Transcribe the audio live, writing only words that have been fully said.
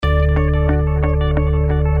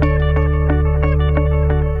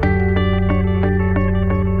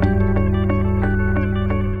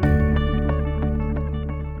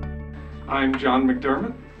I'm John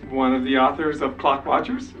McDermott, one of the authors of Clock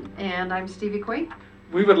Watchers. And I'm Stevie Quay.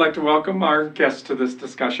 We would like to welcome our guests to this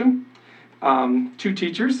discussion. Two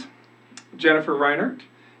teachers, Jennifer Reinert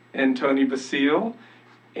and Tony Basile.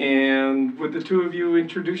 And would the two of you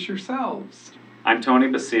introduce yourselves? I'm Tony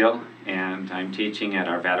Basile, and I'm teaching at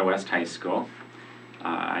Arvada West High School.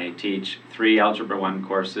 I teach 3 Algebra 1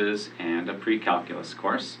 courses and a pre-calculus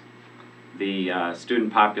course. The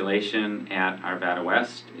student population at Arvada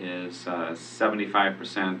West is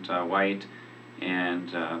 75% white and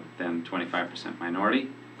then 25% minority,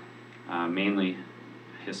 mainly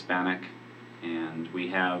Hispanic, and we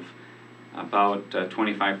have about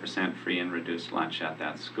 25% free and reduced lunch at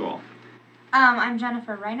that school. I'm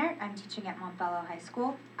Jennifer Reinert. I'm teaching at Montbello High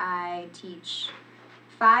School. I teach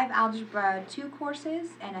 5 Algebra 2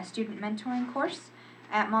 courses and a student mentoring course.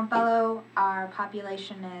 At Montbello, our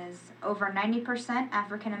population is over 90%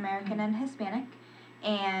 African American and Hispanic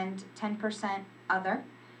and 10% other,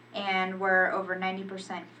 and we're over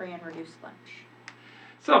 90% free and reduced lunch.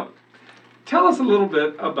 So, tell us a little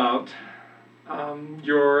bit about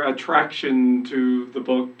your attraction to the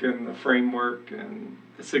book and the framework and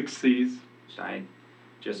the 6 C's. I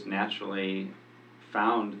just naturally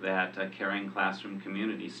found that caring classroom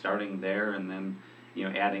community, starting there and then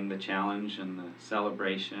adding the challenge and the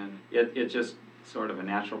celebration. It's just sort of a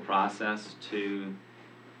natural process to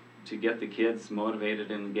get the kids motivated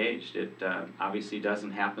and engaged. It obviously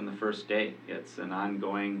doesn't happen the first day. It's an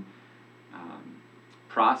ongoing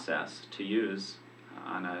process to use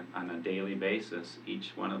on a daily basis,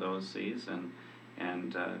 each one of those C's,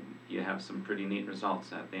 and you have some pretty neat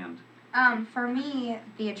results at the end. For me,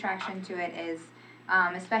 the attraction to it is,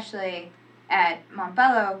 especially at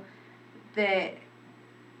Montbello, the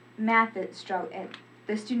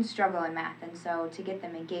students struggle in math, and so to get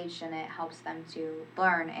them engaged in it helps them to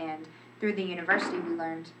learn. And through the university, we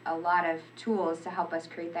learned a lot of tools to help us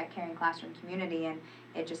create that caring classroom community, and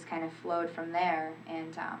it just kind of flowed from there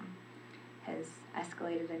and has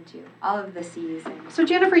escalated into all of the C's. So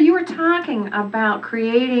Jennifer, you were talking about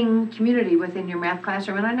creating community within your math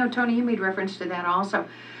classroom, and I know, Tony, you made reference to that also.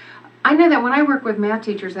 I know that when I work with math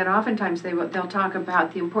teachers, that oftentimes they'll talk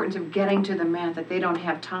about the importance of getting to the math, that they don't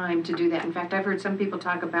have time to do that. In fact, I've heard some people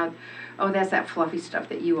talk about, oh, that's that fluffy stuff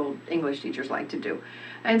that you old English teachers like to do.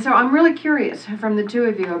 And so I'm really curious from the two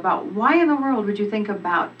of you about why in the world would you think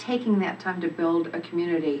about taking that time to build a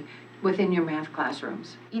community within your math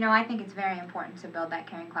classrooms? I think it's very important to build that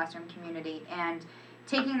caring classroom community, and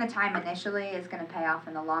taking the time initially is going to pay off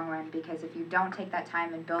in the long run, because if you don't take that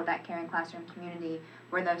time and build that caring classroom community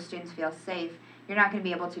where those students feel safe, you're not going to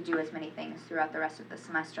be able to do as many things throughout the rest of the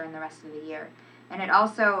semester and the rest of the year. And it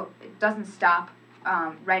doesn't stop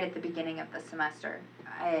right at the beginning of the semester.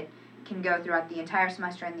 It can go throughout the entire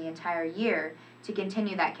semester and the entire year to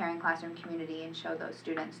continue that caring classroom community and show those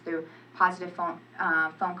students through positive phone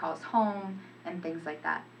calls home and things like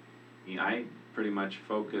that. I pretty much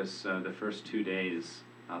focus the first 2 days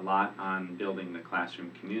a lot on building the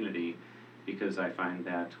classroom community, because I find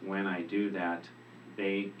that when I do that,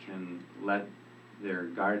 they can let their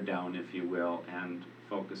guard down, if you will, and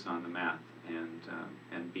focus on the math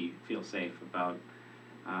and feel safe about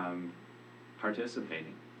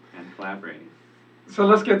participating and collaborating. So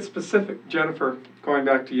let's get specific. Jennifer, going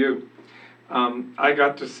back to you. I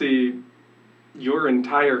got to see your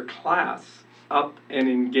entire class up and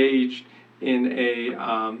engaged in a,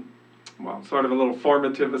 sort of a little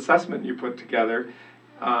formative assessment you put together,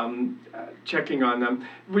 checking on them.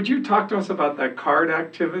 Would you talk to us about that card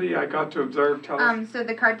activity I got to observe? Tell us. So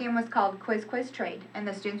the card game was called Quiz Quiz Trade, and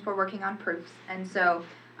the students were working on proofs. And so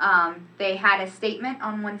they had a statement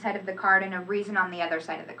on one side of the card and a reason on the other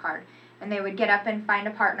side of the card. And they would get up and find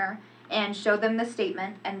a partner and show them the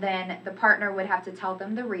statement, and then the partner would have to tell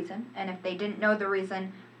them the reason. And if they didn't know the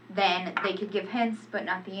reason, then they could give hints but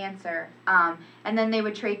not the answer. And then they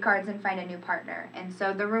would trade cards and find a new partner. And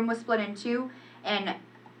so the room was split in 2, and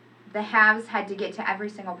the halves had to get to every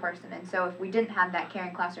single person. And so if we didn't have that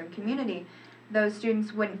caring classroom community, those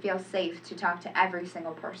students wouldn't feel safe to talk to every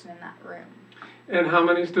single person in that room. And how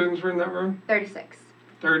many students were in that room? 36.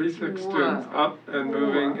 36 Whoa. students up and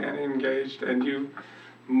moving and engaged, and you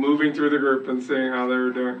moving through the group and seeing how they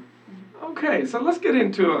were doing. Okay, so let's get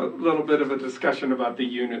into a little bit of a discussion about the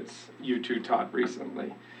units you two taught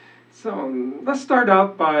recently. So let's start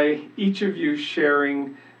out by each of you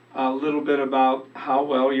sharing a little bit about how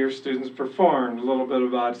well your students performed, a little bit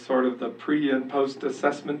about sort of the pre and post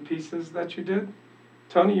assessment pieces that you did.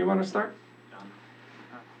 Tony, you want to start?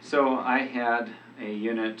 So I had a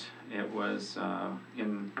unit, it was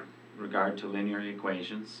in regard to linear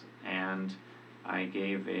equations, and I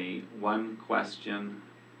gave a 1-question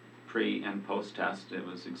pre and post test, it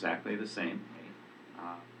was exactly the same.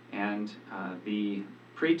 And the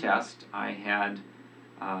pre-test, I had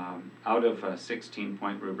out of a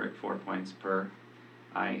 16-point rubric, 4 points per.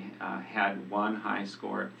 I had one high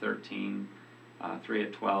score at 13, 3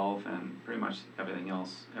 at 12, and pretty much everybody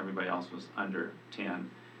else was under 10.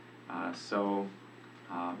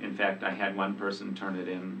 In fact, I had one person turn it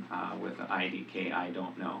in with an IDK, I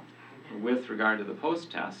don't know. With regard to the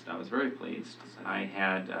post-test, I was very pleased. I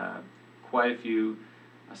had quite a few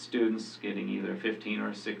students getting either 15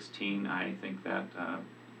 or 16. I think that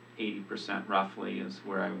 80% roughly is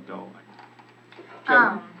where I would go.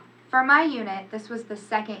 For my unit, this was the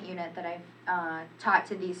second unit that I've taught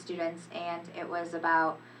to these students, and it was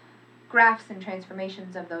about graphs and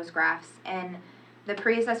transformations of those graphs. And the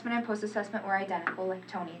pre-assessment and post-assessment were identical, like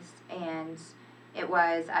Tony's, and it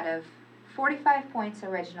was out of 45 points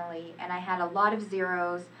originally, and I had a lot of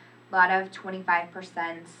zeros, a lot of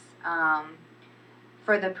 25%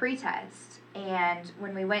 for the pre-test. And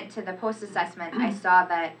when we went to the post-assessment, I saw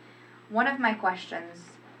that one of my questions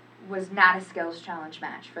was not a skills challenge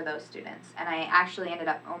match for those students, and I actually ended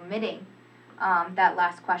up omitting that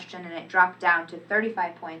last question, and it dropped down to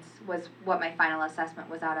 35 points was what my final assessment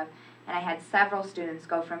was out of. And I had several students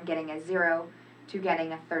go from getting a 0 to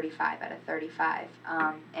getting a 35 out of 35.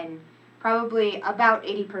 And probably about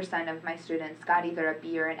 80% of my students got either a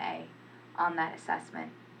B or an A on that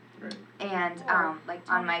assessment. Right. And like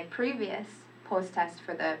on my previous post-test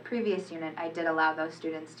for the previous unit, I did allow those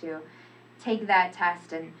students to take that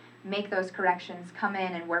test and make those corrections, come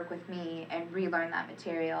in and work with me and relearn that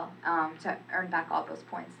material to earn back all those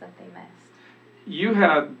points that they missed. You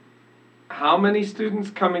had how many students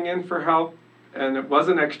coming in for help, and it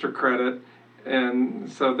wasn't extra credit, and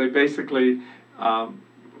so they basically,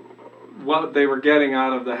 what they were getting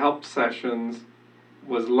out of the help sessions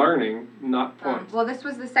was learning, not points. Well, this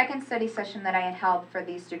was the second study session that I had held for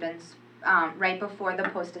these students right before the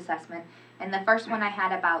post-assessment. And the first one I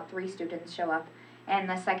had about 3 students show up, and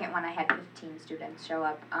the second one I had 15 students show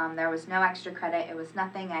up. There was no extra credit, it was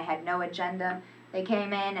nothing, I had no agenda. They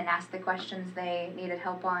came in and asked the questions they needed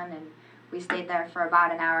help on, and we stayed there for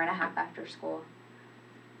about an hour and a half after school.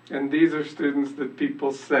 And these are students that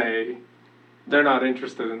people say they're not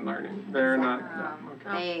interested in learning. They're not.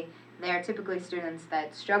 Okay. They're typically students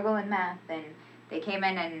that struggle in math, and they came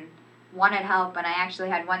in and wanted help. And I actually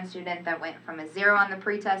had one student that went from a 0 on the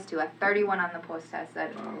pretest to a 31 on the post-test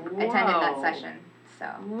that attended that session. So.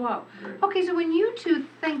 Whoa. Okay, so when you two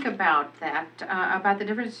think about that, about the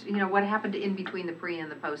difference, what happened in between the pre and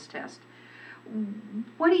the post-test,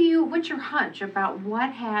 what's your hunch about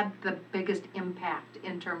what had the biggest impact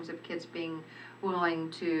in terms of kids being willing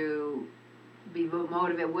to be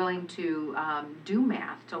motivated, willing to do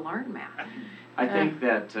math, to learn math? I think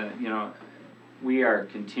that, we are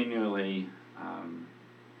continually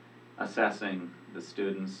assessing the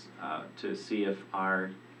students to see if our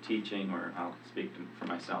teaching, or I'll speak for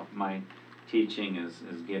myself, my teaching is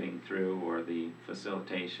getting through, or the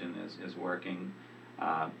facilitation is working.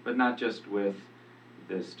 But not just with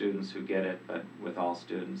the students who get it, but with all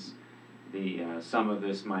students. Some of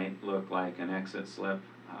this might look like an exit slip,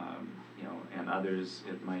 and others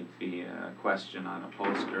it might be a question on a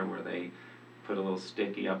poster where they put a little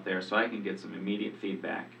sticky up there, so I can get some immediate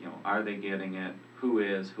feedback. Are they getting it? Who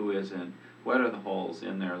is? Who isn't? What are the holes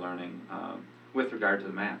in their learning with regard to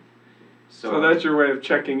the math? So that's your way of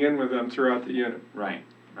checking in with them throughout the unit. Right.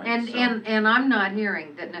 And I'm not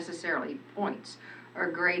hearing that necessarily points or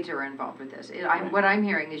grades are involved with this. What I'm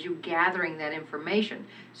hearing is you gathering that information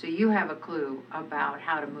so you have a clue about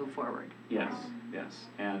how to move forward. Yes.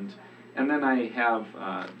 And then I have,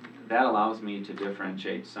 that allows me to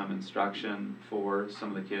differentiate some instruction for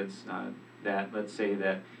some of the kids that, let's say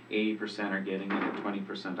that 80% are getting it and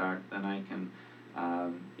 20% aren't, then I can,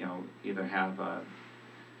 either have a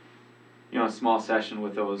small session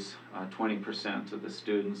with those 20% of the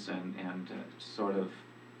students and sort of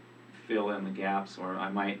fill in the gaps, or I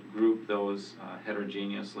might group those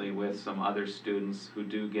heterogeneously with some other students who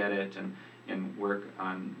do get it and work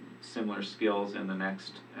on similar skills in the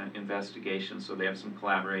next investigation, so they have some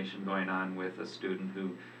collaboration going on with a student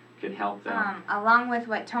who could help them. Along with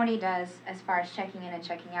what Tony does as far as checking in and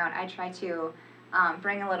checking out, I try to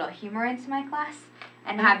bring a little humor into my class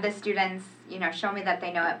and have the students, show me that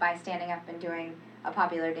they know it by standing up and doing a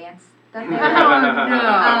popular dance that they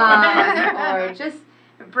like. Or just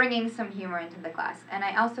bringing some humor into the class. And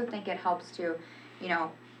I also think it helps to,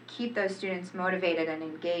 keep those students motivated and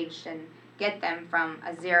engaged and get them from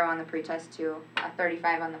a 0 on the pretest to a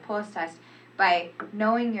 35 on the post-test by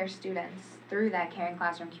knowing your students through that caring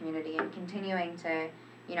classroom community and continuing to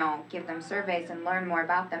give them surveys and learn more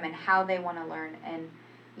about them and how they want to learn, and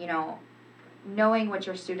knowing what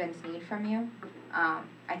your students need from you,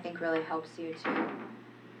 I think really helps you to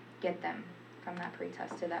get them from that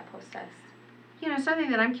pre-test to that post-test. Something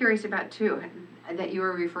that I'm curious about too, that you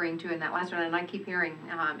were referring to in that last one, and I keep hearing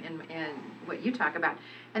in what you talk about,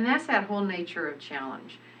 and that's that whole nature of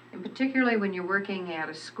challenge. And particularly when you're working at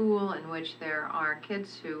a school in which there are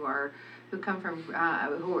kids who come from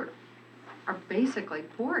who are basically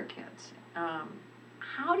poor kids.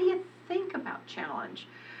 How do you think about challenge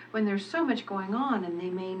when there's so much going on and they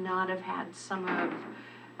may not have had some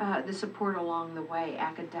of the support along the way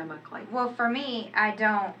academically? Well, for me, I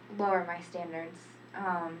don't lower my standards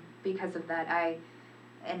because of that.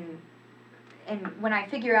 And when I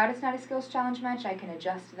figure out it's not a skills challenge match, I can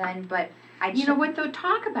adjust then. But You know what though?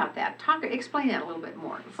 Talk about that. Explain that a little bit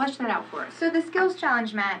more. Flesh that out for us. So the skills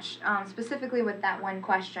challenge match, specifically with that one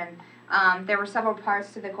question, there were several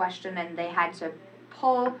parts to the question, and they had to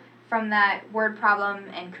pull from that word problem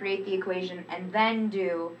and create the equation, and then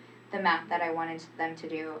do the math that I wanted them to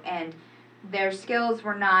do. And their skills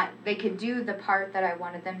were not, they could do the part that I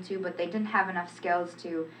wanted them to, but they didn't have enough skills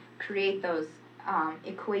to create those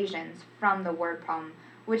equations from the word problem,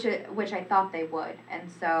 which I thought they would. And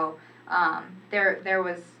so there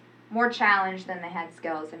was more challenge than they had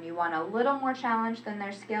skills, and you want a little more challenge than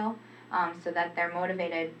their skill, so that they're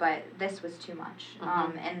motivated, but this was too much.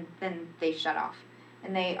 And then they shut off,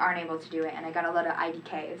 and they aren't able to do it, and I got a lot of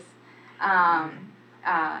IDKs.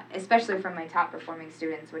 Especially from my top performing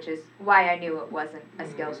students, which is why I knew it wasn't a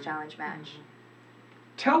skills challenge match.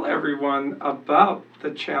 Tell everyone about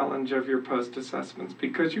the challenge of your post-assessments,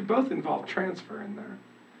 because you both involve transfer in there.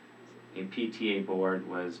 A PTA board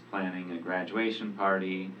was planning a graduation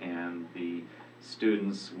party, and the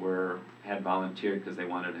students had volunteered because they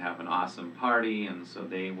wanted to have an awesome party, and so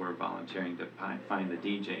they were volunteering to find the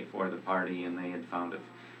DJ for the party, and they had found a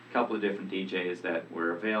couple of different DJs that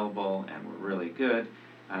were available and were really good,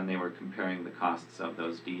 and they were comparing the costs of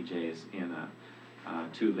those DJs in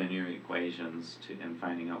two linear equations and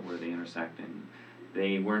finding out where they intersect. And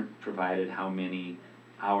they weren't provided how many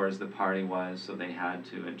hours the party was, so they had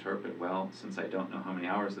to interpret, well, since I don't know how many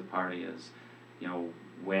hours the party is,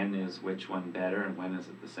 when is which one better and when is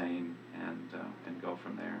it the same, and go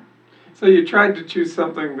from there. So you tried to choose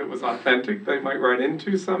something that was authentic they might run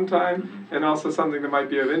into sometime, and also something that might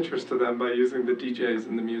be of interest to them by using the DJs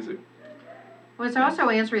and the music. Well, it's also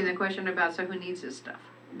answering the question about, so who needs this stuff?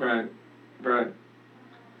 Right, right.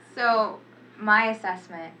 So my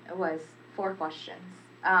assessment was 4 questions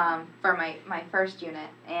for my first unit,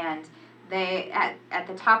 and they at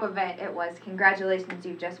the top of it was, congratulations,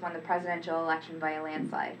 you've just won the presidential election by a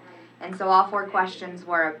landslide. And so all 4 questions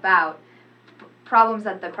were about problems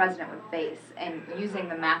that the president would face, and using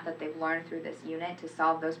the math that they've learned through this unit to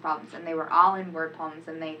solve those problems. And they were all in word problems,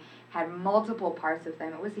 and they had multiple parts of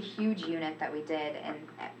them. It was a huge unit that we did, and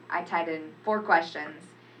I tied in 4 questions,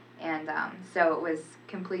 and so it was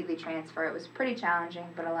completely transfer. It was pretty challenging,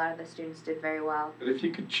 but a lot of the students did very well. But if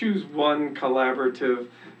you could choose one collaborative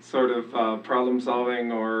sort of problem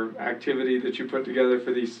solving or activity that you put together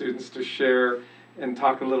for these students to share and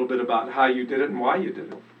talk a little bit about how you did it and why you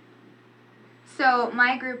did it. So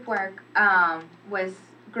my group work was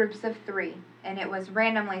groups of 3, and it was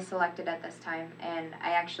randomly selected at this time, and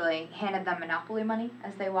I actually handed them Monopoly money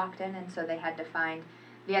as they walked in, and so they had to find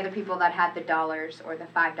the other people that had the dollars or the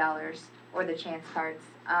 $5 or the chance cards.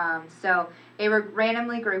 So they were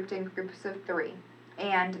randomly grouped in groups of 3,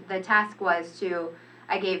 and the task was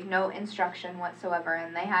I gave no instruction whatsoever,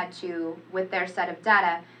 and they had to, with their set of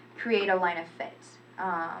data, create a line of fit.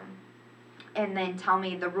 And then tell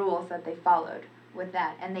me the rules that they followed with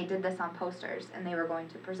that. And they did this on posters, and they were going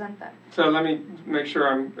to present them. So let me make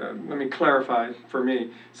sure let me clarify for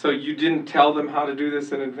me. So you didn't tell them how to do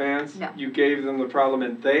this in advance? No. You gave them the problem,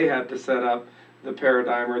 and they had to set up the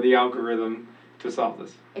paradigm or the algorithm to solve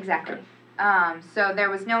this? Exactly. Okay. So there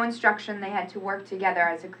was no instruction. They had to work together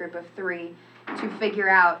as a group of 3 to figure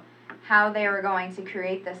out how they were going to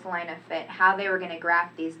create this line of fit, how they were going to graph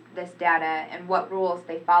this data, and what rules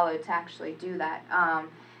they followed to actually do that.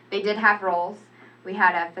 They did have roles. We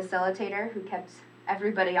had a facilitator who kept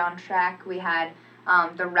everybody on track. We had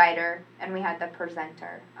the writer, and we had the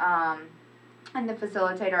presenter. And the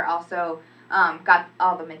facilitator also got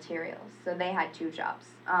all the materials, so they had 2 jobs.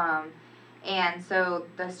 And so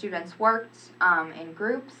the students worked in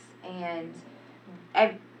groups, and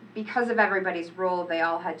because of everybody's role, they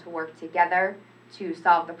all had to work together to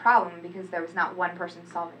solve the problem, because there was not one person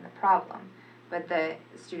solving the problem, but the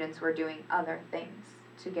students were doing other things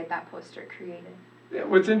to get that poster created. Yeah,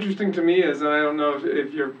 what's interesting to me is, and I don't know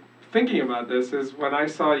if you're thinking about this is when I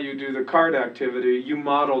saw you do the card activity, you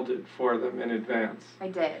modeled it for them in advance. I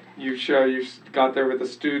did. You got there with a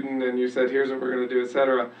student and you said, here's what we're going to do,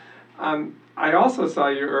 etc. I also saw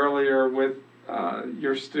you earlier with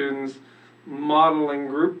your students modeling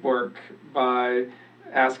group work by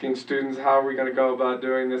asking students how are we going to go about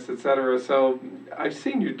doing this, etc. So I've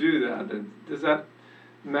seen you do that. Does that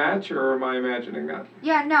match, or am I imagining that?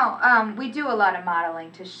 Yeah, no, we do a lot of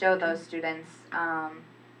modeling to show those students,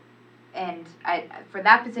 and for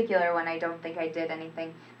that particular one, I don't think I did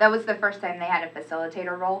anything. That was the first time they had a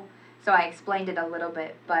facilitator role, so I explained it a little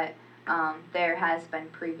bit, but there has been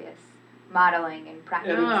previous modeling and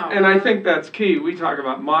practice. And I think that's key. We talk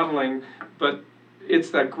about modeling, but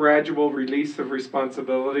it's that gradual release of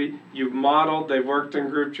responsibility. You've modeled, they've worked in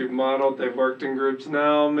groups, you've modeled, they've worked in groups.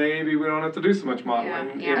 Now maybe we don't have to do so much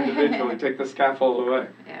modeling individually, take the scaffold away.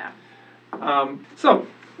 Yeah. So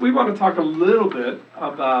we want to talk a little bit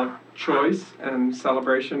about choice and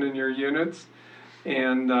celebration in your units,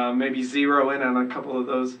 and maybe zero in on a couple of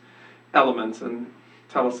those elements and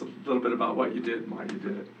tell us a little bit about what you did and why you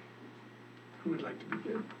did it. Who would like to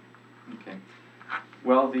begin? Okay.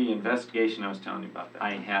 Well, the investigation I was telling you about,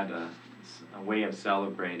 I had a way of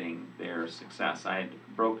celebrating their success. I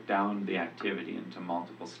broke down the activity into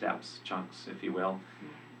multiple steps, chunks, if you will,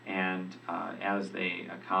 and as they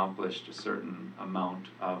accomplished a certain amount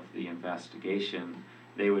of the investigation,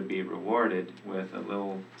 they would be rewarded with a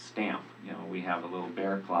little stamp. You know, we have a little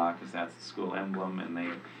bear claw because that's the school emblem, and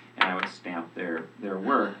I would stamp their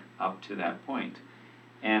work up to that point.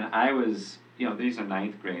 And I was, these are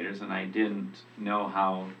ninth graders, and I didn't know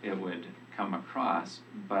how it would come across,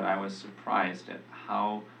 but I was surprised at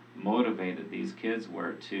how motivated these kids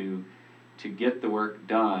were to get the work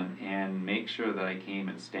done and make sure that I came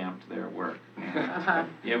and stamped their work. And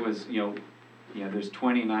it was, there's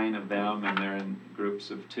 29 of them, and they're in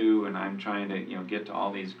groups of 2, and I'm trying to, get to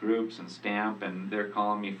all these groups and stamp, and they're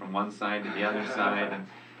calling me from one side to the other side,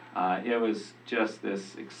 and it was just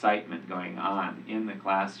this excitement going on in the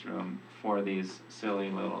classroom for these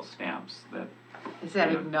silly little stamps that. Is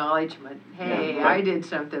that acknowledgement? Hey, Yeah, I did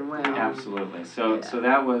something well. Absolutely. So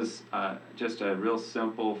that was just a real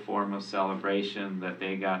simple form of celebration that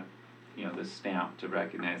they got, the stamp to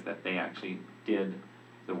recognize that they actually did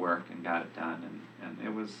the work and got it done, and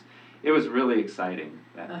it was really exciting,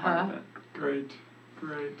 that part of it. Great.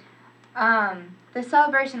 The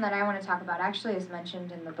celebration that I want to talk about actually is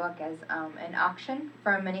mentioned in the book as an auction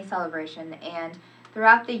for a mini celebration, and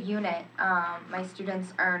throughout the unit, my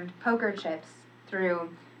students earned poker chips through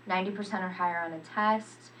 90% or higher on a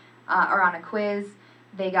test or on a quiz.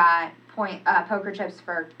 They got poker chips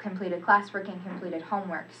for completed classwork and completed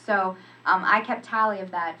homework. So I kept tally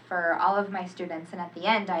of that for all of my students, and at the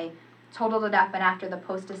end I totaled it up, and after the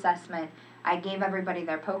post-assessment I gave everybody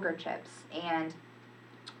their poker chips. And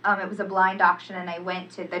it was a blind auction, and I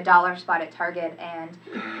went to the dollar spot at Target and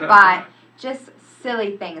bought just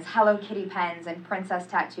silly things, Hello Kitty pens and princess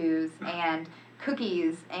tattoos and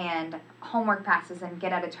cookies and homework passes and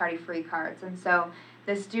get out of tardy free cards. And so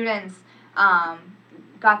the students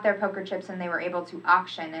got their poker chips, and they were able to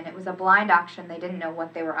auction, and it was a blind auction. They didn't know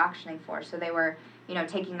what they were auctioning for, so they were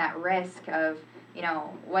taking that risk of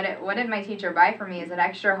what did my teacher buy for me? Is it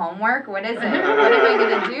extra homework? What is it? What am I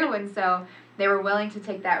going to do? And so they were willing to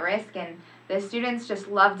take that risk, and the students just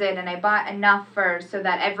loved it, and I bought enough so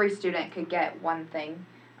that every student could get one thing,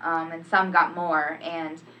 and some got more.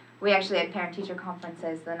 And we actually had parent-teacher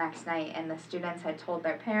conferences the next night, and the students had told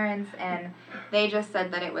their parents, and they just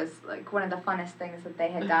said that it was like one of the funnest things that they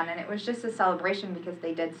had done, and it was just a celebration because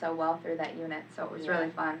they did so well through that unit, so it was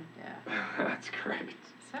really fun. Yeah. That's great.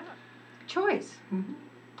 So, choice.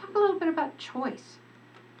 Talk a little bit about choice.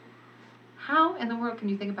 How in the world can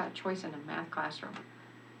you think about choice in a math classroom?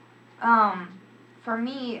 For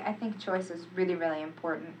me, I think choice is really, really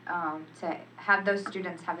important to have those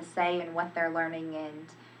students have a say in what they're learning and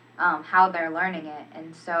how they're learning it.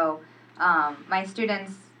 And so my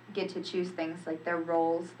students get to choose things like their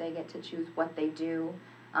roles. They get to choose what they do.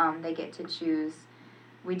 They get to choose.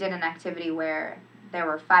 We did an activity where there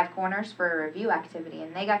were 5 corners for a review activity,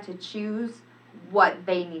 and they got to choose what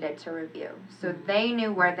they needed to review. So they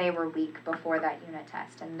knew where they were weak before that unit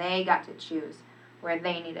test, and they got to choose where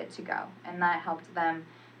they needed to go. And that helped them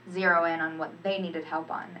zero in on what they needed help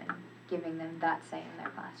on and giving them that say in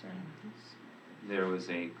their classroom. There was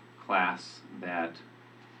a class that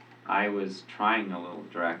I was trying a little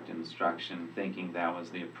direct instruction, thinking that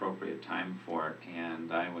was the appropriate time for it,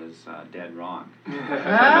 and I was dead wrong.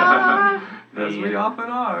 As we often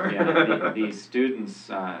are. The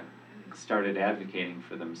students started advocating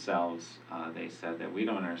for themselves. They said that we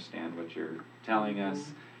don't understand what you're telling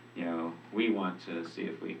us. we want to see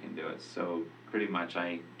if we can do it. So pretty much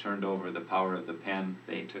I turned over the power of the pen.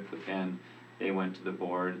 They took the pen, they went to the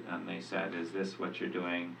board, and they said, is this what you're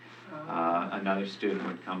doing? Another student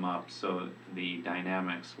would come up. So the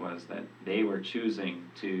dynamics was that they were choosing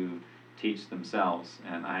to teach themselves,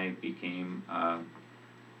 and I became a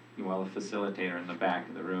facilitator in the back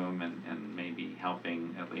of the room and maybe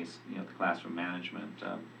helping at least the classroom management,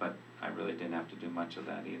 but I really didn't have to do much of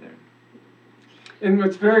that either. And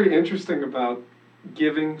what's very interesting about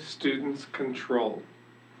giving students control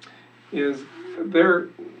is there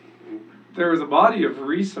is a body of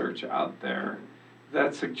research out there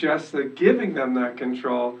that suggests that giving them that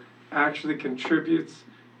control actually contributes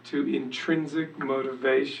to intrinsic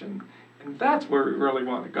motivation. And that's where we really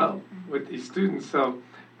want to go with these students. So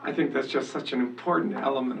I think that's just such an important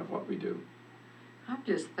element of what we do. I'm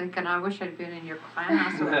just thinking, I wish I'd been in your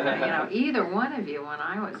class with either one of you when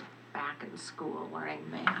I was back in school learning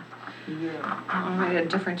math. Yeah. It made a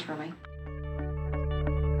difference for me.